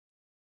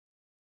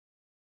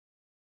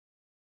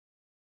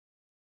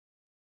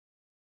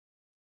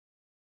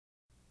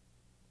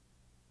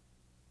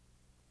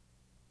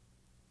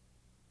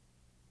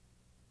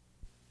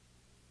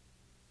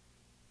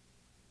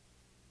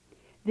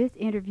This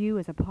interview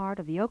is a part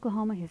of the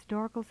Oklahoma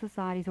Historical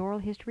Society's oral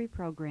history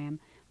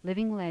program,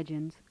 Living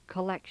Legends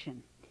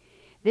Collection.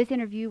 This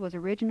interview was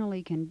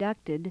originally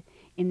conducted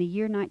in the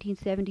year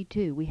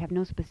 1972. We have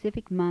no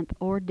specific month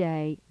or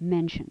day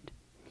mentioned.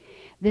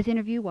 This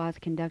interview was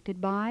conducted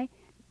by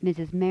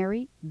Mrs.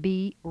 Mary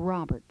B.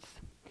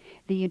 Roberts.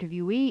 The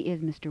interviewee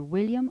is Mr.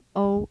 William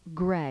O.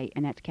 Gray,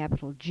 and that's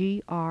capital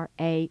Gray,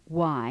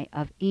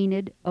 of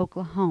Enid,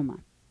 Oklahoma.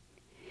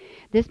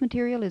 This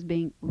material is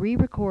being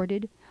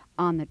re-recorded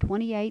on the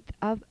 28th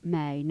of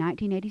May,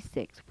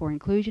 1986, for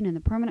inclusion in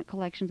the permanent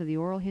collections of the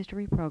Oral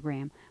History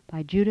Program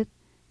by Judith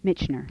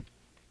Michener.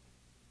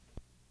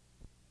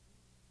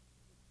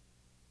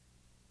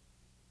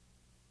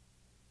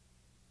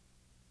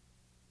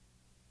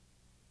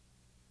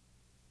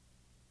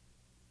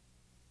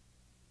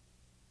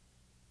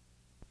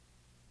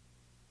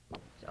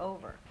 It's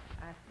over.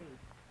 I see.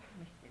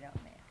 Missed it on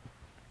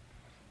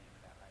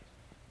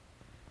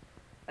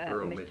there.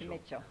 Earl Mr.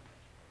 Mitchell.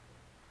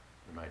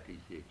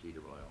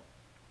 M-I-T-C-H-E-L-L.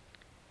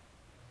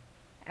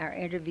 Our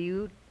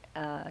interview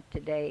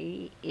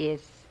today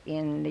is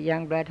in the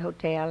Youngblood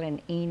Hotel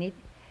in Enid,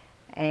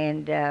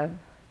 and the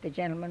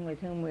gentleman with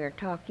whom we are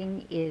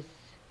talking is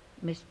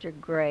Mr.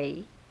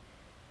 Gray.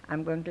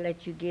 I'm going to let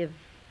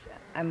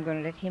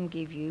him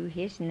give you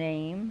his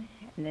name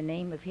and the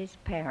name of his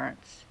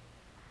parents.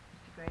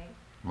 Mr. Gray?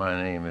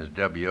 My name is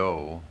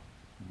W.O.,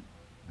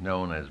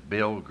 known as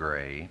Bill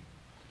Gray.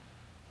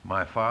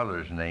 My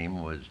father's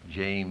name was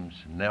James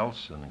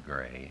Nelson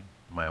Gray.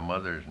 My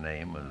mother's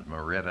name was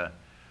Marietta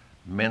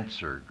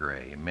Mincer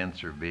Gray,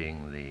 Mincer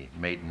being the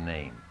maiden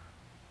name.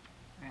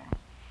 Right.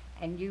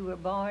 And you were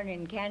born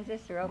in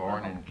Kansas or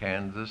Oklahoma? Born in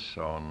Kansas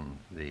on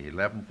the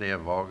 11th day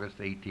of August,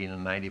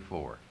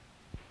 1894.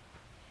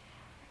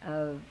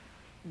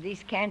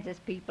 These Kansas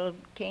people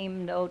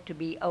came, though, to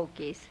be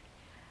Okies.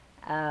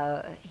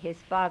 His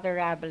father,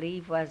 I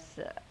believe, was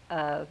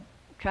a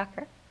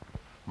trucker.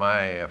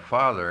 My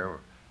father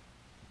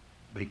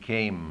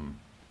became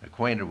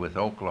acquainted with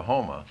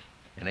Oklahoma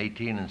in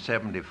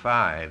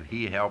 1875.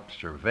 He helped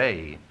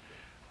survey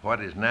what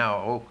is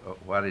now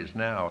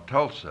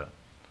Tulsa,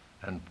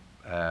 and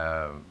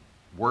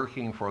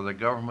working for the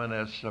government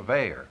as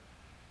surveyor.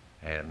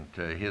 And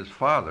his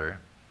father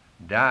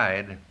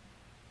died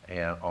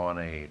on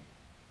a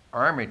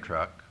army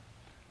truck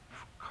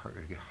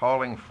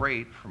hauling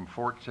freight from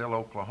Fort Sill,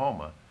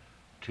 Oklahoma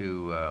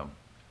to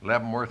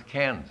Leavenworth,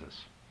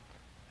 Kansas.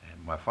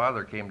 And my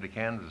father came to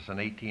Kansas in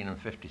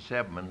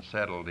 1857 and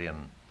settled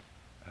in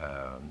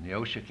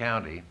Neosho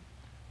County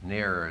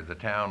near the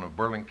town of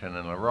Burlington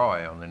and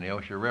Leroy on the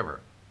Neosho River.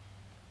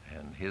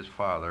 And his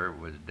father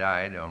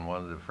died on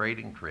one of the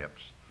freighting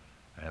trips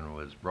and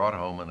was brought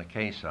home in a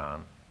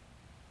caisson.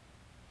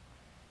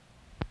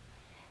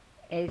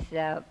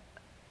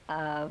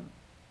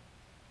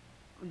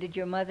 Did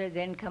your mother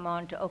then come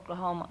on to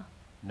Oklahoma?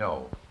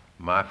 No.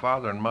 My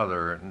father and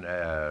mother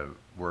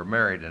were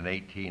married in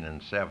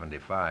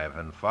 1875,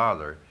 and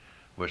father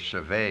was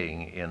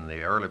surveying in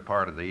the early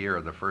part of the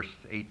year, the first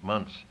 8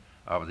 months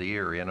of the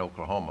year in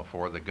Oklahoma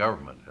for the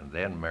government, and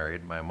then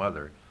married my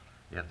mother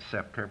in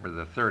September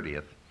the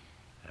 30th,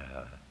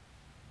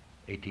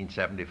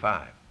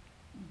 1875.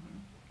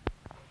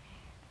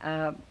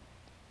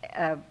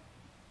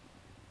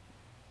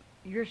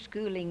 Your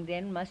schooling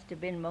then must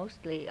have been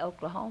mostly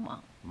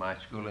Oklahoma. My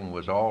schooling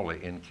was all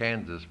in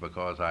Kansas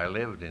because I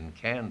lived in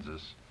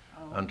Kansas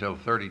until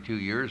 32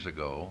 years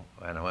ago,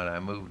 and when I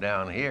moved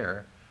down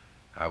here,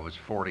 I was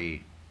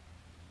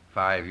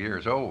 45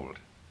 years old.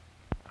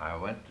 I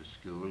went to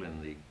school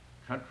in the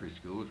country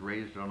schools,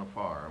 raised on a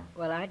farm.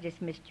 Well, I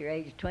just missed your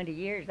age, 20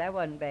 years. That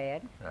wasn't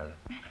bad.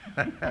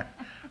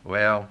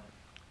 Well,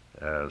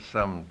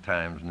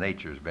 sometimes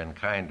nature's been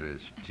kinder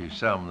to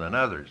some than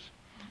others.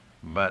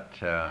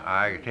 But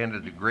I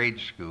attended the grade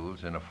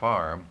schools in a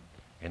farm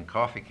in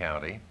Coffee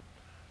County.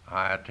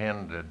 I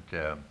attended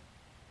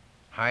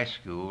high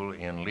school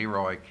in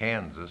Leroy,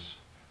 Kansas,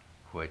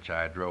 which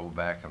I drove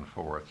back and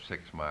forth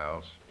 6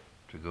 miles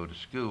to go to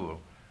school.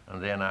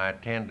 And then I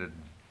attended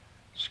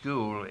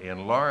school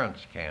in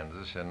Lawrence,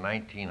 Kansas in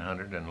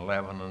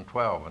 1911 and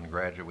 12 and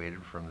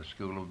graduated from the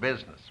School of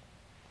Business.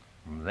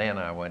 And then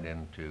I went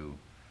into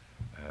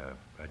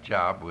a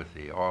job with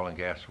the Oil and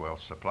Gas Well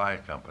Supply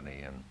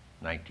Company in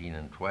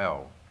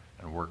 1912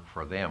 and worked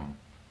for them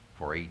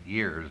for 8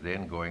 years,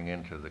 then going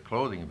into the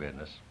clothing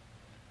business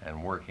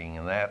and working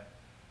in that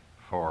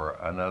for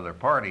another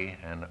party,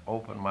 and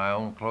opened my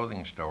own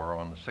clothing store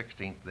on the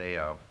 16th day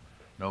of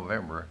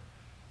November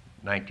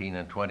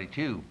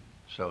 1922.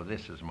 So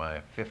this is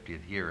my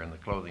 50th year in the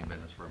clothing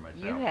business for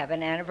myself. You have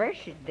an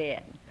anniversary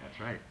then. That's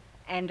right.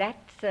 And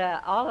that's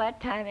all that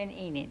time in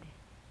Enid.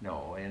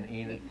 No, in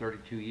Enid,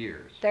 32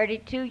 years.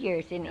 32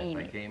 years in Yes,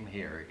 Enid. I came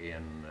here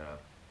in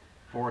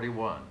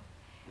 41,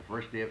 the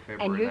first day of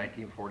February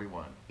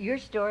 1941. Your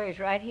store is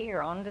right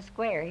here on the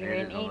square here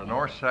in It is on Enid. the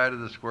north side of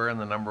the square in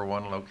the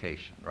 #1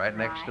 location, right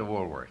next to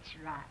Woolworth's.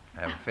 Right.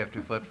 I have a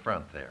 50-foot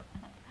front there.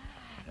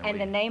 And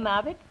the name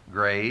of it?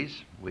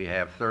 Gray's. We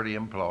have 30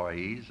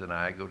 employees, and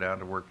I go down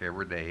to work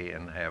every day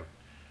and have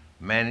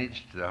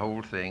managed the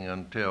whole thing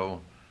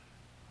until,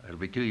 it'll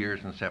be 2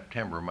 years in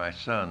September, my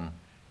son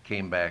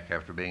came back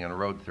after being on the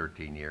road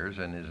 13 years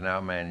and is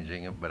now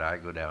managing it, but I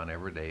go down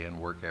every day and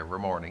work every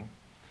morning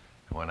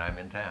when I'm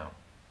in town.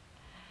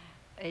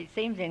 It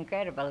seems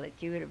incredible that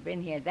you would have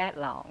been here that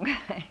long.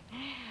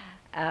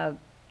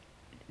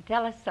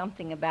 Tell us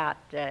something about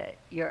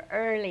your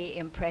early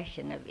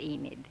impression of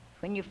Enid,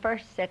 when you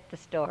first set the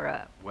store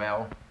up.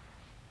 Well,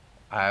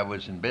 I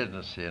was in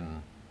business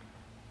in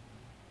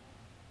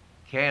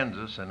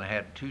Kansas and I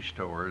had 2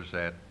 stores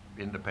at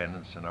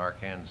Independence and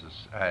Arkansas,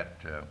 at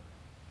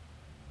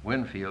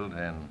Winfield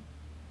and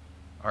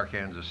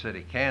Arkansas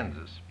City,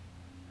 Kansas.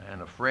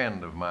 And a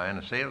friend of mine,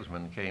 a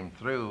salesman, came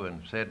through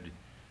and said,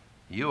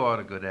 "You ought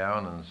to go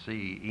down and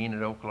see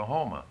Enid,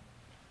 Oklahoma.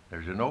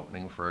 There's an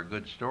opening for a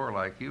good store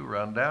like you,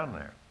 run down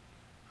there."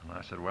 And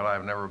I said, "Well,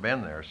 I've never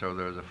been there." So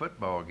there was a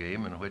football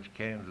game in which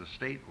Kansas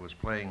State was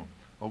playing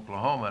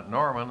Oklahoma at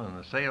Norman, and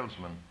the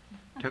salesman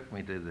took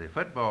me to the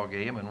football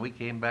game, and we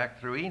came back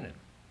through Enid.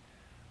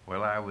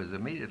 Well, I was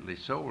immediately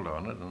sold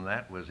on it, and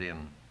that was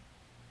in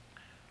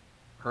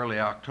early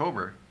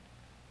October,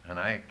 and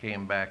I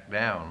came back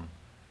down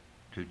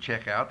to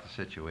check out the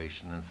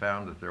situation and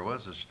found that there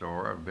was a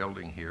store, a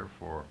building here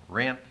for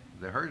rent,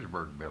 the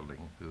Herzberg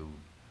building, who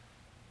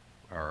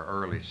are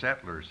early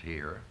settlers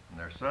here, and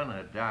their son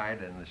had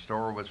died and the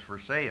store was for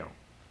sale.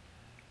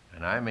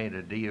 And I made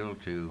a deal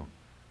to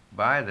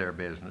buy their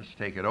business,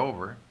 take it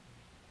over,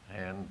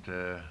 and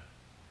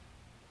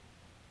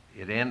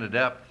it ended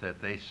up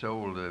that they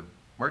sold the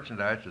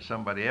merchandise to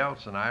somebody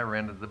else and I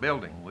rented the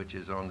building, which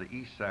is on the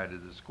east side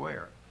of the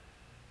square.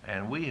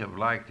 And we have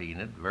liked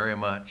Enid very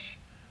much.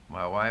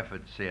 My wife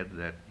had said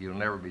that you'll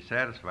never be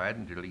satisfied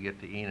until you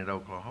get to Enid,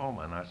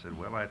 Oklahoma. And I said,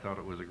 well, I thought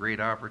it was a great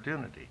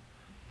opportunity.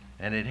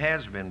 And it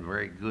has been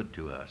very good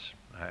to us.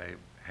 I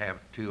had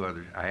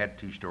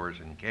 2 stores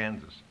in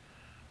Kansas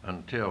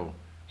until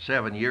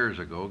 7 years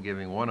ago,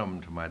 giving one of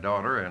them to my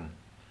daughter and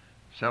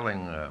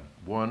selling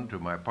one to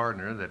my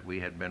partner that we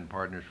had been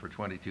partners for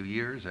 22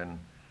 years and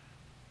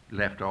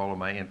left all of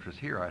my interest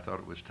here. I thought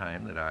it was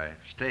time that I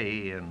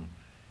stay in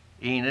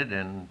Enid,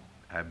 and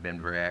I've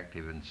been very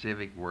active in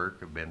civic work.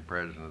 I've been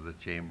president of the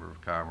Chamber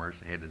of Commerce,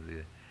 head of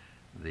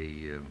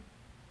the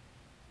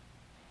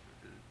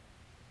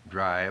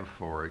drive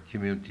for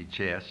Community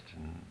Chest,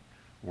 and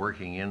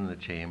working in the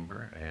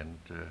chamber and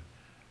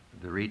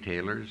the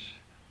retailers.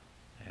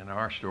 And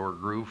our store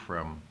grew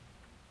from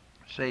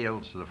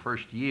sales the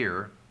first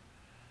year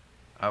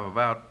of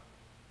about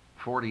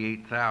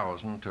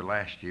 48,000 to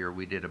last year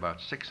we did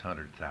about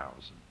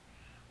 600,000.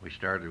 We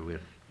started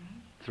with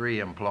 3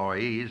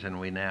 employees and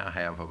we now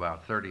have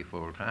about 30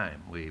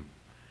 full-time. We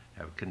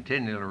have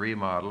continually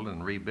remodeled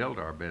and rebuilt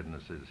our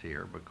businesses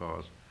here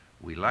because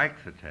we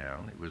liked the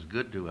town. It was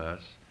good to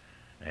us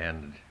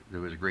and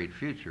there was a great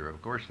future.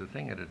 Of course, the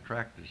thing that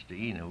attracted us to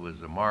Enid was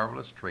the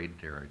marvelous trade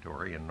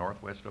territory in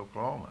northwest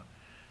Oklahoma.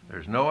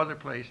 There's no other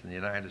place in the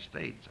United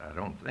States, I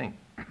don't think,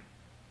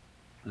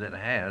 that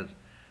has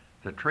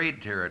the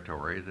trade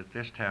territory that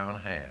this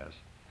town has.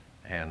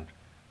 And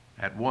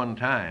at one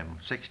time,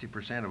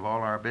 60% of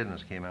all our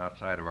business came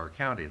outside of our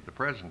county. At the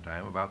present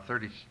time, about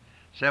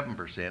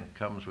 37%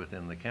 comes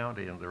within the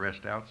county and the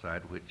rest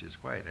outside, which is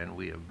quite. And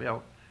we have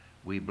built,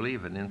 we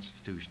believe, an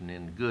institution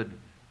in good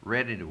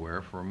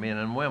ready-to-wear for men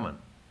and women.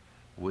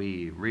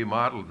 We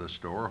remodeled the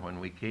store when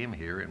we came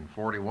here in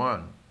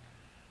 '41.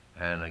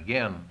 And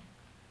again,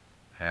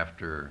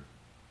 after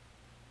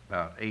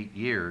about 8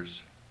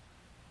 years,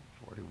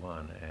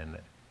 41, and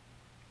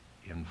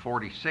in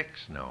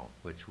 '46 now,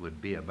 which would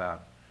be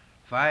about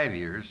 5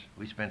 years,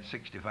 we spent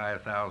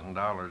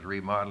 $65,000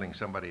 remodeling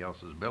somebody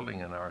else's building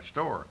in our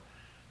store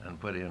and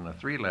put in a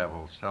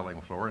 3-level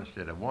selling floor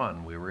instead of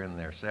 1. We were in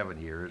there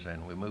 7 years,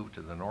 and we moved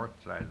to the north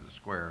side of the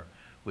square,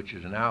 which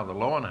is now the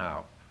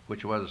Lowenhaupt,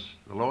 which was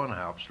the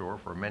Lowenhaupt store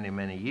for many,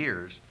 many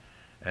years,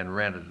 and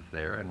rented it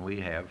there. And we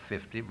have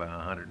 50 by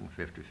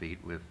 150 feet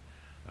with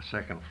a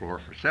second floor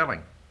for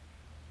selling.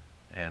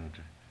 And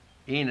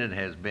Enid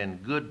has been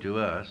good to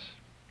us,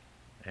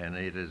 and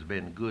it has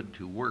been good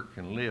to work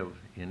and live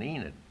in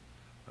Enid.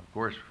 Of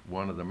course,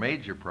 one of the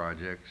major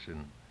projects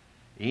in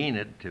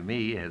Enid to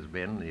me has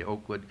been the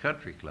Oakwood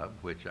Country Club,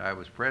 which I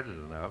was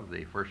president of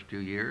the first 2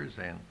 years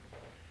and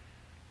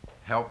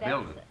helped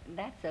build it.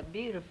 That's a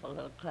beautiful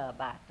little club,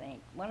 I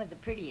think. One of the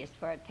prettiest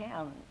for a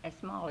town as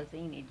small as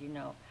Enid, you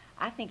know.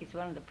 I think it's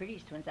one of the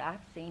prettiest ones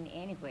I've seen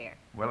anywhere.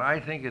 Well, I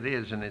think it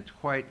is, and it's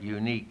quite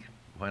unique.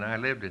 When I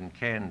lived in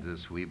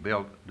Kansas, we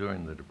built,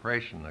 during the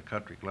Depression, a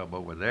country club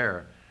over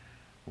there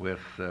with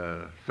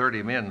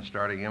 30 men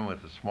starting in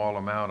with a small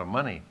amount of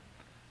money.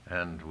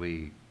 And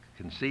we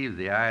conceived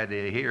the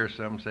idea here.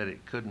 Some said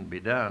it couldn't be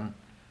done,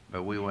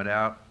 but we went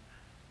out,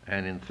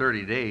 and in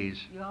 30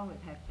 days, You always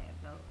have to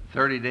have those.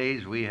 30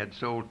 days, we had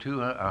sold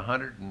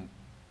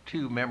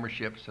 102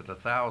 memberships at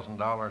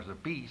 $1,000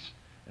 apiece.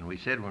 And we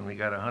said when we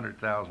got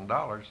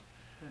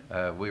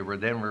 $100,000, we were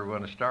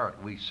going to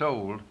start. We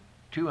sold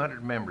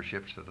 200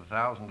 memberships at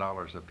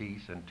 $1,000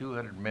 apiece and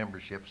 200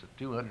 memberships at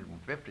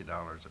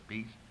 $250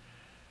 apiece.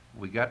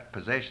 we got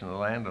possession of the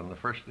land on the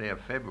first day of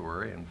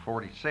February in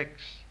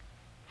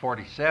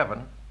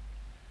 47,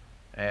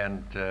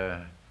 and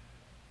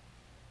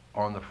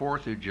on the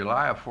 4th of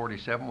July of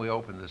 47, we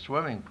opened the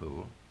swimming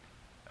pool.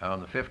 On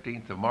the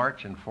 15th of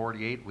March in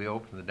 48, we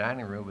opened the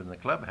dining room in the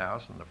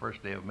clubhouse. On the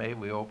first day of May,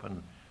 we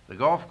opened the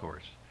golf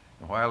course.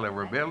 And while they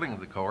were building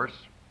the course,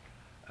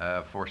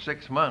 for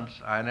 6 months,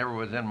 I never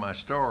was in my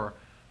store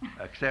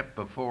except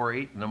before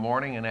 8 in the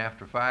morning and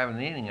after 5 in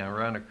the evening. I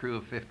run a crew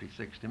of 50,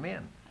 60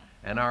 men.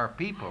 And our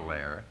people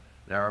there,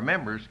 our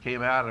members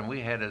came out, and we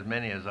had as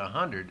many as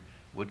 100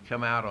 would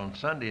come out on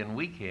Sunday and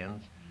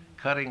weekends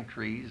cutting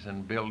trees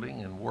and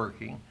building and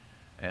working.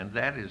 And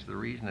that is the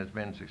reason it's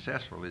been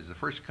successful. It's the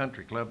first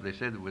country club, they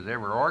said, that was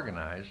ever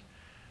organized,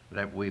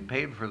 that we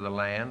paid for the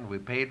land, we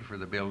paid for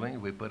the building,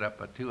 we put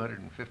up a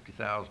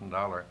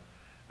 $250,000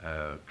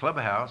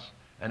 clubhouse,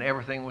 and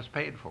everything was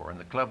paid for. And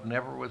the club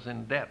never was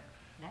in debt.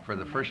 For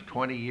the first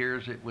 20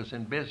 years it was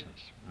in business,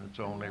 and it's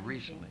only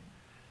recently.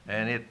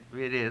 And it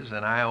is,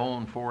 and I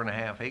own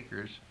 4.5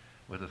 acres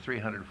with a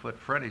 300-foot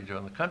frontage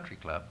on the country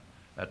club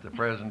at the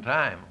present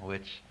time,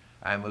 which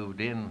I moved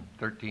in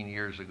 13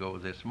 years ago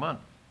this month.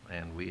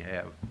 And we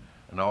have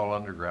an all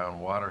underground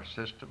water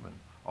system, and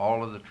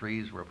all of the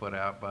trees were put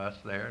out by us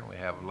there, and we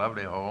have a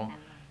lovely home.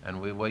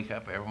 And we wake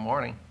up every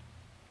morning,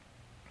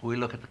 we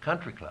look at the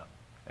country club.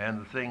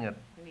 And the thing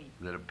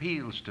that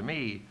appeals to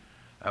me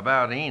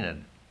about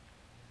Enid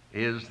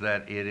is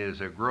that it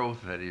is a growth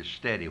that is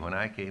steady. When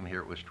I came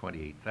here, it was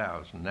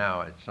 28,000.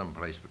 Now it's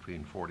someplace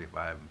between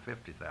 45 and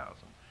 50,000.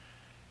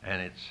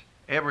 And it's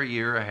every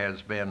year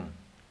has been,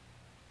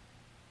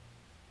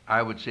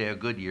 I would say, a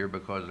good year,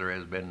 because there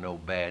has been no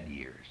bad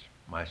years.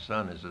 My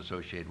son is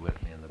associated with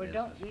me in the business.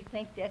 Well, don't you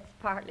think that's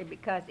partly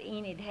because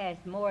Enid has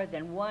more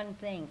than one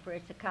thing for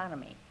its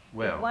economy?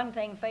 Well, if one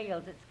thing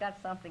fails, it's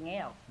got something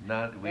else.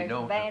 There's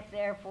Vance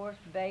Air Force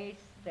Base,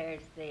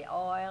 there's the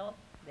oil,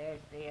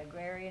 there's the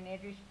agrarian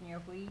interest in your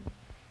wheat.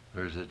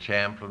 There's the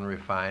Champlin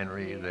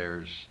Refinery,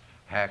 there's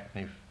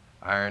Hackney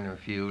Iron and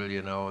Fuel,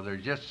 you know.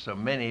 There's just so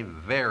many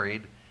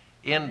varied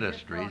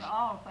industries. They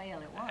all fail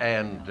at once.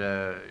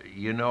 And,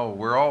 you know,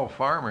 we're all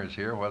farmers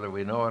here, whether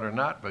we know it or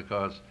not,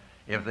 because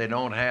if they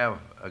don't have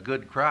a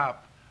good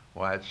crop,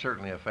 why, it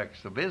certainly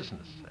affects the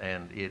business.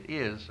 And it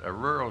is a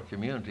rural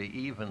community,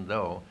 even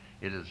though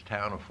it is a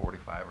town of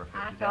 45 or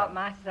 50,000. I thought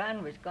my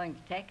son was going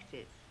to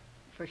Texas,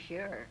 for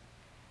sure.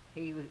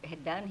 He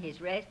had done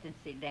his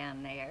residency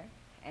down there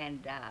and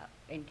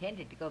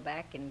intended to go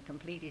back and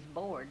complete his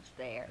boards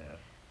there. Yeah.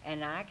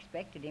 And I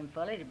expected him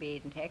fully to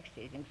be in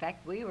Texas. In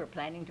fact, we were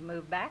planning to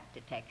move back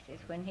to Texas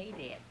when he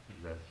did.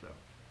 That's so.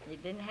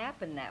 It didn't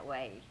happen that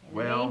way. In the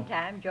Well,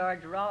 meantime,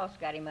 George Ross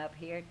got him up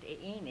here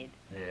to Enid.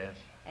 Yes.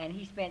 And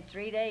he spent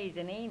 3 days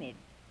in Enid.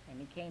 And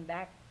he came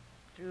back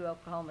through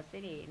Oklahoma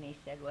City, and he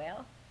said,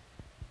 well,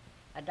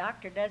 a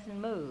doctor doesn't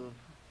move.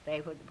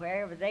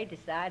 Wherever they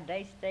decide,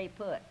 they stay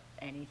put.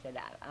 And he said,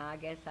 I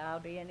guess I'll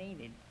be in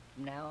Enid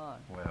from now on.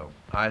 Well,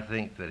 I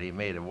think that he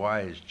made a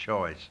wise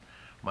choice.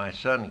 My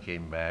son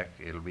came back,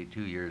 it'll be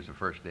 2 years the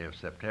first day of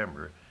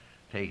September,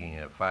 taking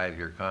a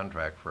 5-year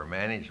contract for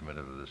management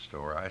of the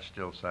store. I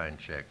still sign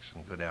checks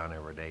and go down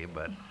every day,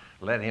 but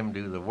let him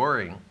do the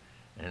worrying.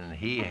 And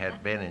he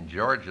had been in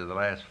Georgia the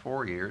last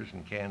 4 years,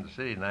 and Kansas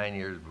City 9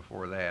 years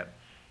before that.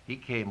 He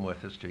came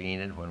with us to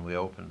Enid when we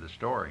opened the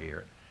store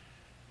here.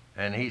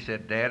 And he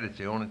said, Dad, it's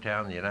the only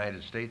town in the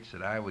United States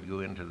that I would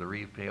go into the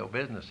retail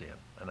business in.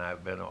 And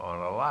I've been on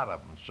a lot of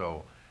them.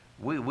 So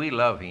we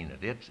love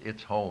Enid.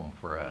 It's home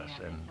for us.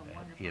 Yeah, and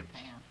it's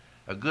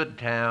a good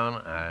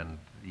town, and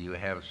you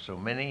have so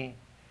many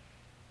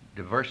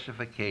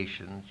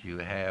diversifications. You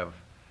have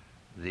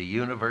the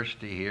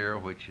university here,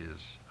 which is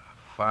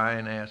a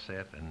fine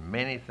asset and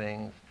many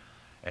things.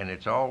 And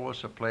it's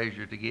always a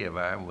pleasure to give.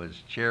 I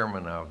was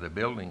chairman of the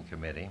building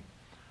committee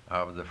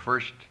of the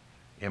first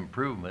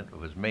improvement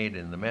was made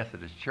in the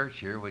Methodist Church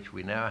here, which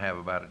we now have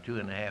about a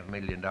 $2.5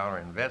 million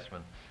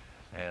investment.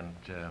 And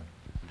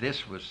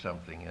this was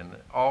something, and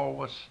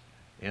always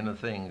in the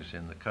things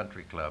in the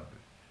country club,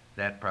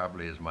 that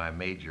probably is my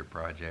major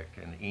project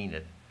in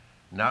Enid.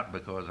 Not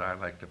because I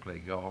like to play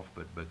golf,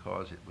 but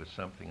because it was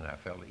something that I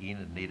felt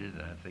Enid needed,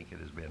 and I think it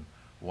has been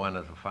one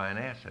of the fine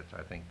assets.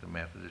 I think the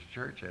Methodist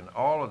Church and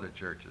all of the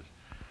churches.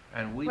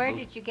 And where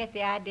did you get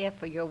the idea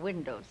for your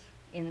windows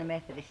in the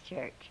Methodist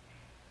Church?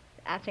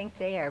 I think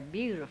they are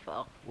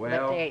beautiful,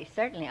 well, but they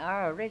certainly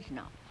are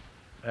original.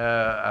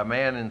 A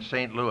man in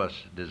St. Louis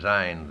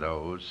designed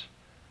those,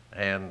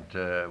 and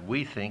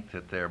we think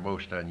that they're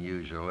most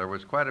unusual. There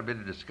was quite a bit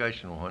of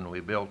discussion when we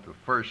built the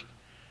first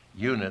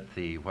unit,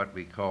 what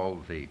we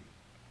call the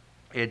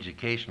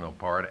educational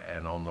part,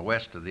 and on the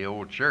west of the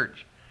old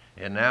church.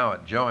 And now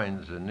it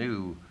joins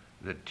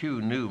the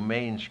two new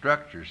main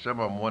structures. Some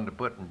of them wanted to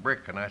put in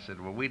brick, and I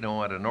said, well, we don't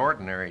want an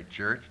ordinary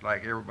church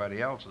like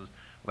everybody else's.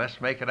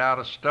 Let's make it out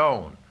of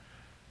stone.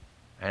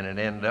 And it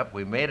ended up,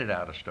 we made it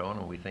out of stone,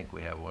 and we think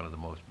we have one of the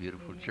most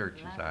beautiful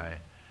churches.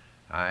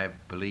 I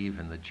believe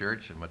in the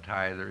church. I'm a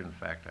tither. In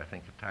fact, I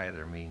think a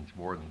tither means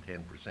more than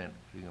 10% if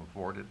you can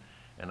afford it.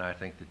 and I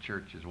think the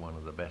church is one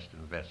of the best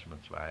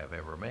investments I have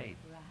ever made.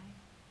 Right.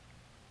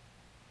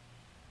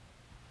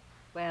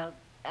 Well,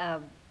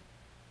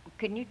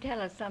 can you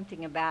tell us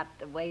something about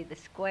the way the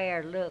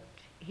square looked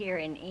here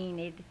in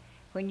Enid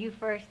when you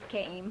first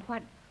came?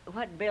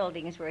 What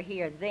buildings were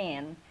here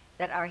then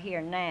that are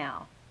here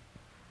now?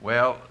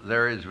 Well,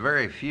 there is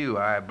very few,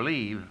 I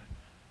believe,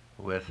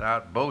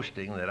 without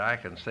boasting, that I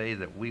can say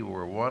that we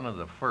were one of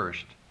the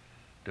first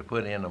to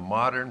put in a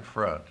modern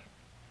front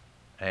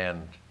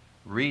and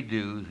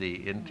redo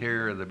the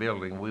interior of the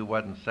building. We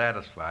wasn't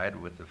satisfied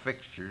with the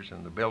fixtures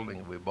in the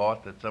building we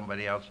bought that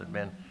somebody else had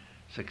been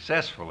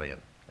successful in.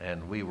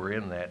 And we were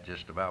in that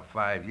just about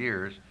 5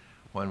 years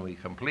when we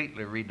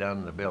completely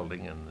redone the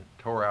building and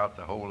tore out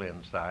the whole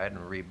inside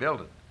and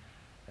rebuilt it.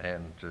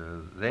 And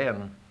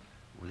then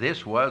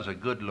this was a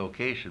good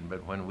location,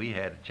 but when we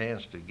had a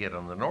chance to get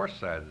on the north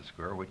side of the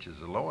square, which is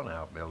the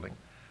Lowenhout building,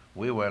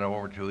 we went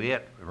over to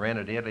it,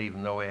 rented it,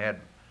 even though we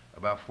had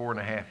about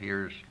 4.5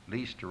 years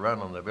lease to run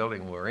on the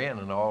building we're in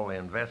and all the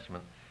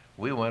investment.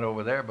 We went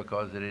over there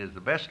because it is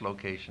the best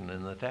location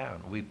in the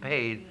town. We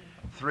paid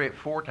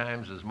 3-4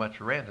 times as much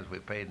rent as we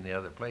paid in the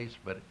other place,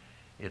 but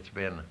it's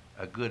been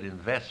a good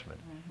investment.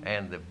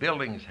 And the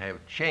buildings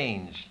have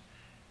changed.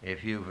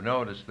 If you've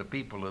noticed, the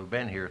people who've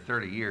been here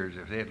 30 years,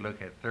 if they'd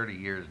look at 30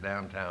 years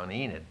downtown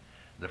Enid,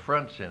 the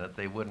fronts in it,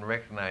 they wouldn't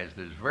recognize.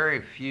 There's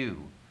very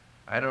few.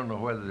 I don't know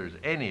whether there's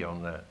any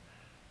on the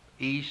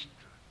east,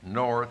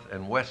 north,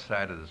 and west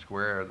side of the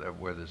square that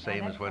were the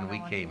same as when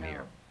we came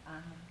here.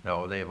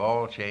 No, they've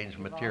all changed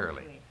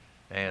materially.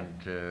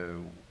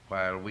 And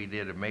while we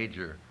did a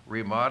major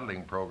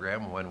remodeling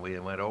program when we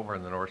went over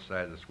on the north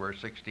side of the square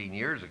 16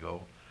 years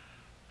ago,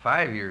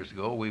 5 years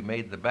ago, we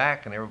made the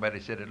back, and everybody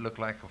said it looked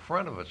like the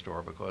front of a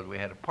store because we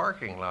had a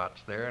parking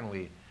lots there, and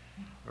we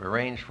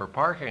arranged for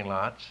parking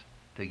lots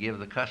to give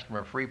the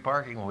customer free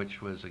parking, which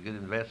was a good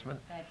investment.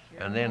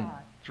 And then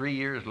 3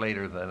 years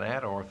later than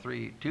that, or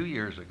 2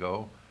 years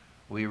ago,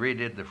 we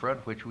redid the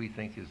front, which we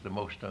think is the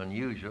most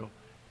unusual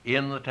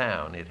in the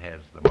town. It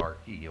has the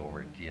marquee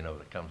over it, you know,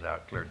 that comes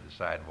out clear to the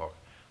sidewalk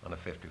on a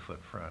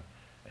 50-foot front.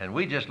 And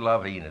we just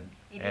love Enid.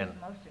 And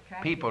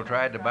people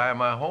tried to buy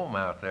my home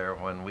out there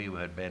when we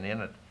had been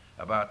in it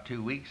about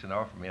 2 weeks and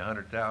offered me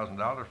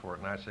 $100,000 for it.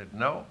 And I said,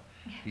 no.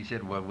 He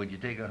said, well, would you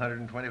take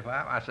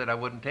 125? I said, I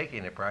wouldn't take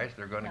any price.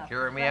 They're going to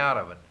carry me out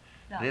of it.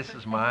 This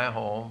is my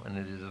home, and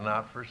it is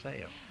not for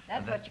sale.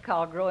 That's what you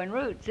call growing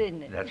roots,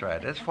 isn't it? That's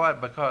right. That's what,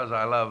 because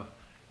I love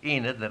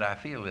Enid, that I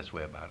feel this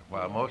way about it.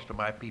 While most of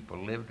my people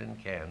lived in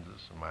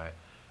Kansas, and my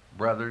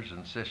brothers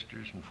and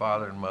sisters and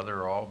father and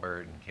mother are all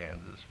buried in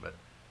Kansas, but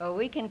well,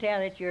 we can tell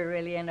that you're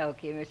really an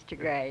Okie, Mr.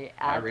 Gray.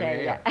 I I'll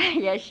really tell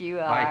you. Yes, you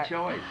are. by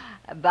choice.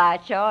 By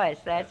choice,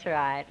 that's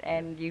right.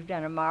 And you've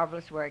done a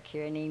marvelous work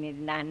here in Enid,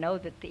 and I know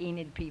that the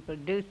Enid people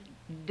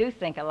do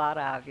think a lot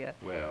of you.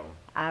 Well,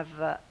 I've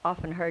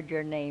often heard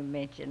your name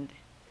mentioned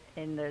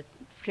in the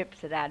trips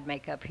that I'd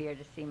make up here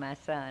to see my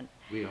son.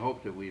 we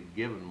hope that we've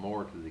given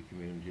more to the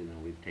community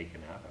than we've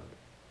taken out of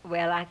it.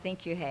 Well, I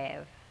think you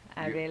have.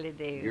 I Your- really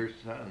do. Your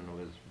son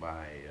was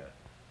my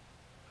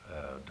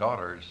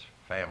daughter's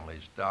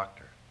family's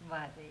doctor.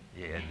 Was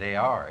he? Yeah, they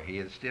are.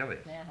 He still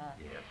is. Uh-huh.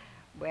 Yes.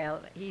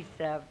 Well, he's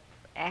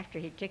after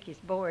he took his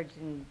boards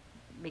and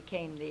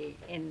became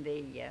in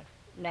the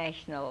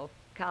National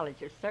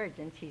College of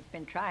Surgeons, he's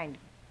been trying to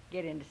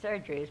get into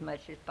surgery as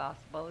much as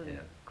possible and Yeah.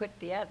 quit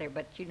the other.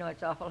 But you know,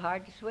 it's awful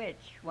hard to switch.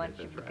 Once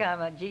you that's right.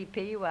 become a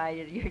GP, why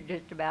you're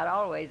just about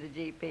always a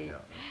GP. Yeah,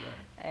 that's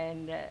right.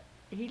 And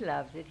he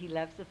loves it. He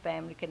loves the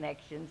family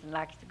connections and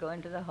likes to go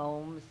into the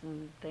homes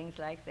and things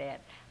like that.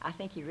 I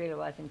think he really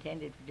was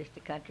intended for just a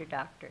country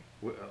doctor.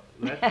 Well,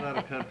 that's not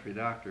a country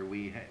doctor.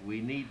 We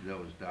need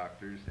those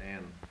doctors,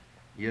 and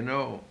you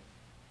know,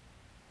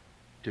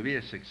 to be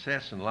a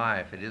success in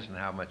life, it isn't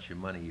how much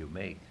money you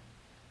make,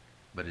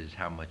 but it's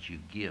how much you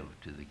give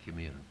to the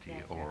community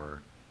That's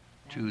or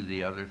to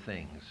the other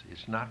things.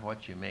 It's not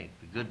what you make.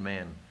 The good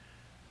men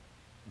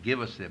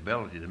give us the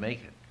ability to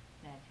make it.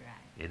 That's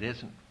right. It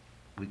isn't.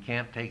 We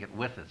can't take it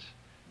with us,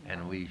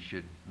 and we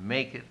should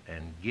make it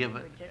and give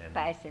it, We're just and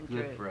passing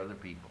good through. for other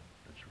people.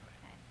 That's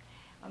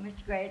right. Well,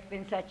 Mr. Gray, it's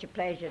been such a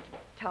pleasure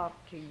to talk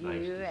to you,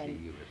 Nice to and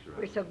see you, Mr.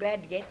 we're so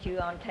glad to get you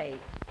on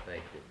tape.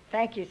 Thank you.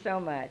 Thank you so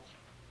much.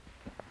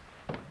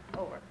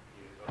 Over.